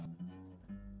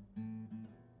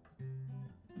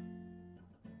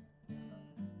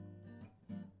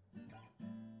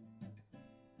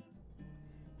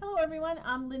Hello, everyone.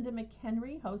 I'm Linda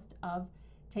McHenry, host of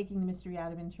Taking the Mystery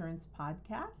Out of Insurance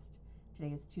podcast.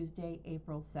 Today is Tuesday,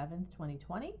 April 7th,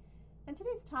 2020, and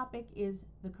today's topic is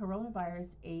the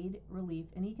Coronavirus Aid, Relief,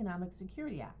 and Economic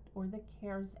Security Act, or the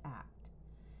CARES Act.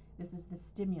 This is the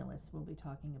stimulus we'll be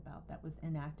talking about that was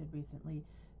enacted recently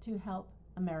to help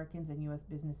Americans and U.S.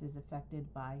 businesses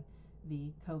affected by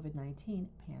the COVID-19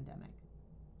 pandemic.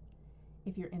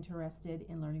 If you're interested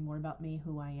in learning more about me,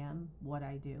 who I am, what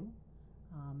I do,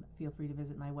 feel free to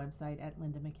visit my website at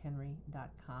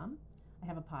lindamchenry.com. I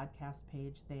have a podcast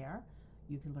page there.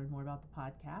 You can learn more about the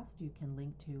podcast. You can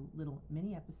link to little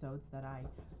mini episodes that I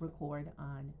record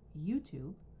on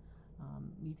YouTube.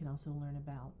 You can also learn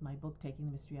about my book, Taking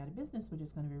the Mystery Out of Business, which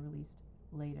is going to be released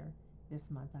later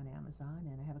this month on Amazon,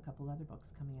 and I have a couple other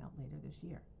books coming out later this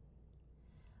year.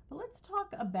 But let's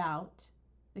talk about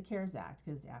the CARES Act,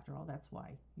 because after all, that's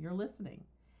why you're listening.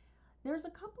 There's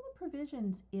a couple of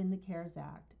provisions in the CARES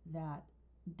Act that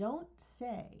don't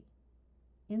say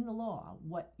in the law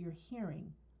what you're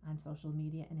hearing on social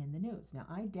media and in the news. Now,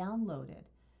 I downloaded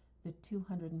the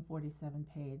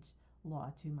 247-page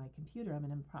law to my computer. I'm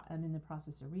in the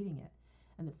process of reading it.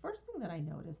 And the first thing that I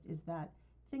noticed is that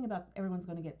thing about everyone's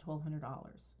going to get $1,200.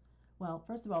 Well,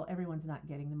 first of all, everyone's not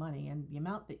getting the money, and the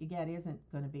amount that you get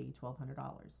isn't going to be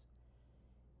 $1,200.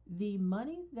 The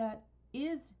money that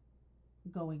is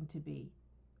going to be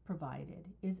provided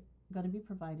is going to be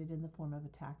provided in the form of a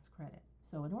tax credit.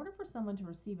 So in order for someone to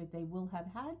receive it, they will have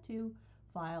had to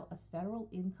file a federal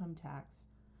income tax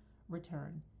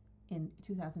return in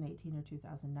 2018 or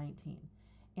 2019.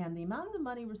 And the amount of the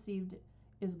money received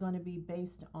is going to be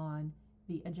based on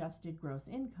the adjusted gross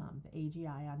income, the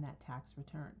AGI, on that tax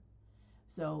return.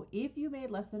 So if you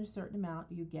made less than a certain amount,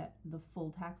 you get the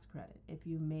full tax credit. If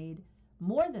you made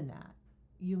more than that,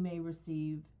 you may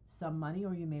receive some money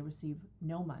or you may receive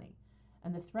no money.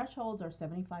 And the thresholds are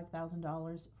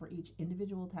 $75,000 for each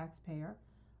individual taxpayer,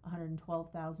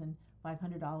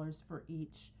 $112,500 for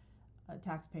each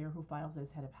taxpayer who files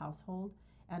as head of household,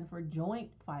 and for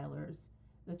joint filers,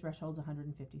 the threshold is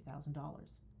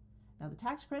 $150,000. Now, the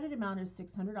tax credit amount is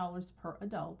 $600 per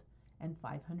adult and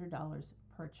 $500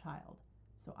 per child.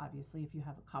 So obviously, if you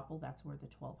have a couple, that's where the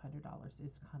 $1,200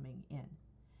 is coming in.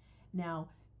 Now,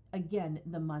 again,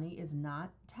 the money is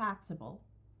not taxable,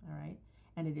 all right,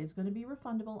 and it is going to be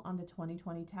refundable on the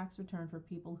 2020 tax return for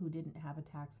people who didn't have a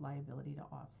tax liability to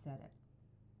offset it.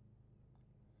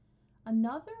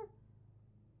 Another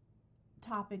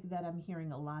topic that I'm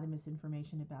hearing a lot of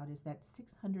misinformation about is that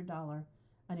 $600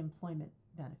 unemployment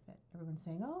benefit. Everyone's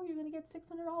saying, oh, you're going to get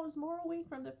 $600 more a week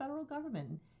from the federal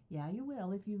government. Yeah, you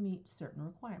will if you meet certain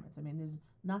requirements. I mean, there's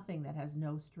nothing that has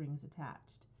no strings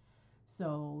attached.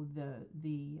 So the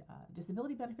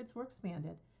disability benefits were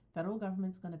expanded. Federal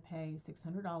government's going to pay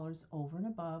 $600 over and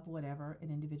above whatever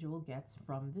an individual gets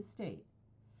from the state.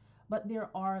 But there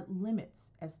are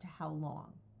limits as to how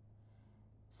long.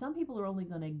 Some people are only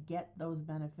going to get those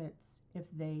benefits if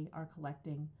they are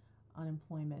collecting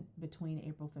unemployment between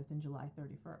April 5th and July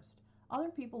 31st. Other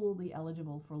people will be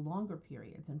eligible for longer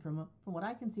periods. And from what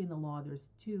I can see in the law, there's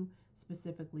two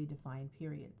specifically defined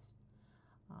periods.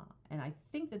 And I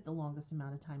think that the longest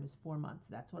amount of time is 4 months.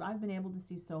 That's what I've been able to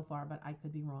see so far, but I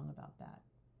could be wrong about that.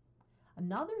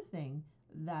 Another thing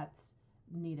that's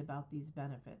neat about these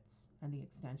benefits and the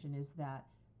extension is that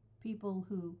people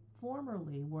who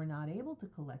formerly were not able to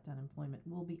collect unemployment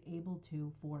will be able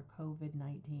to for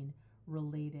COVID-19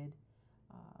 related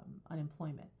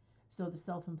unemployment. So the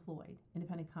self-employed,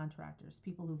 independent contractors,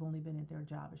 people who've only been at their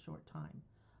job a short time,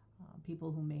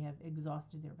 people who may have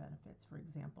exhausted their benefits, for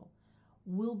example,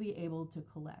 will be able to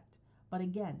collect. But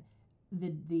again,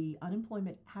 the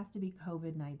unemployment has to be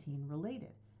COVID-19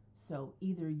 related. So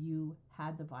either you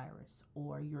had the virus,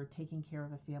 or you're taking care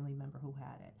of a family member who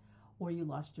had it, or you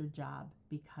lost your job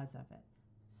because of it.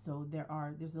 So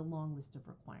there's a long list of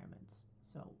requirements.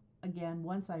 So again,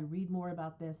 once I read more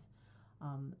about this,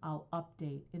 I'll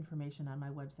update information on my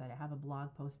website. I have a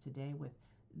blog post today with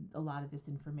a lot of this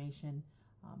information.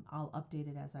 I'll update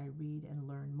it as I read and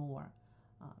learn more.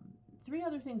 Three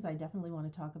other things I definitely want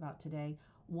to talk about today.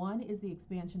 One is the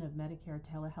expansion of Medicare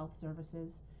telehealth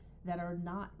services that are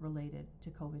not related to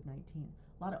COVID-19.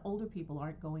 A lot of older people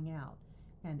aren't going out,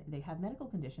 and they have medical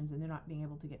conditions and they're not being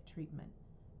able to get treatment,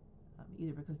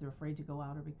 either because they're afraid to go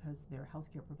out or because their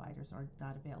healthcare providers are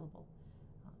not available.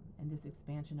 And this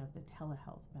expansion of the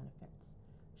telehealth benefits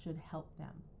should help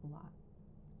them a lot.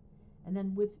 And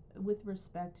then with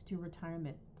respect to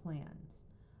retirement plans,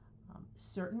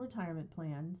 certain retirement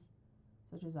plans,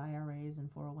 such as IRAs and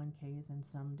 401ks and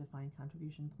some defined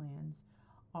contribution plans,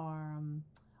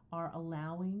 are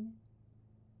allowing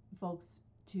folks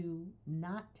to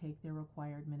not take their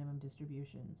required minimum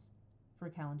distributions for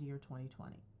calendar year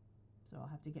 2020. So I'll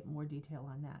have to get more detail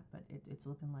on that, but it's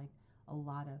looking like a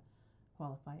lot of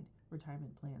qualified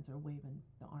retirement plans are waiving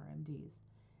the RMDs.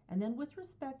 And then with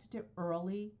respect to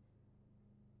early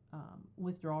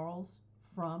withdrawals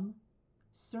from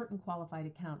certain qualified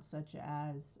accounts, such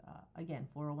as, again,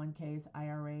 401ks,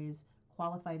 IRAs,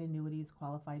 qualified annuities,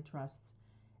 qualified trusts,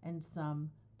 and some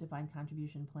defined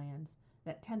contribution plans,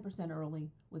 that 10% early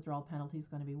withdrawal penalty is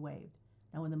going to be waived.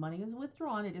 Now, when the money is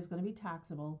withdrawn, it is going to be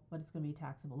taxable, but it's going to be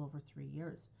taxable over 3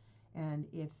 years. And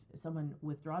if someone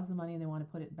withdraws the money and they want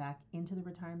to put it back into the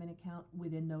retirement account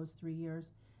within those 3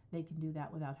 years, they can do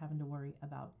that without having to worry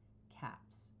about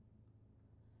caps.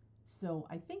 So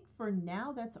I think for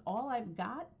now that's all I've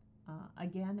got.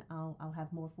 Again, I'll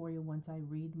have more for you once I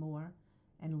read more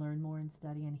and learn more and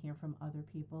study and hear from other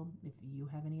people. If you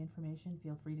have any information,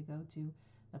 feel free to go to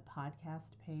the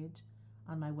podcast page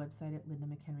on my website at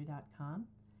lindamchenry.com.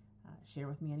 Share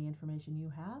with me any information you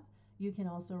have. You can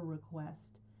also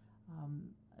request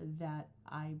that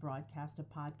I broadcast a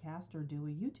podcast or do a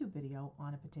YouTube video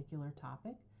on a particular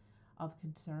topic of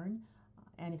concern.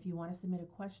 And if you want to submit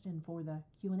a question for the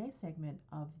Q&A segment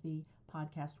of the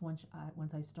podcast once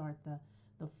I start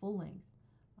the full-length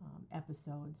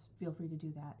episodes, feel free to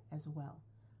do that as well.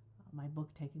 My book,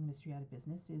 Taking the Mystery Out of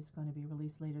Business, is going to be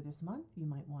released later this month. You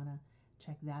might want to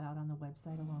check that out on the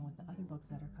website along with the other books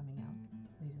that are coming out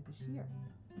later this year.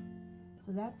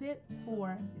 So that's it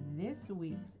for this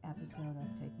week's episode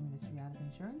of Taking the Mystery Out of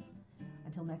Insurance.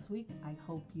 Until next week, I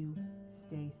hope you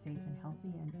stay safe and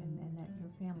healthy and that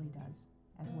your family does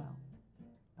as well.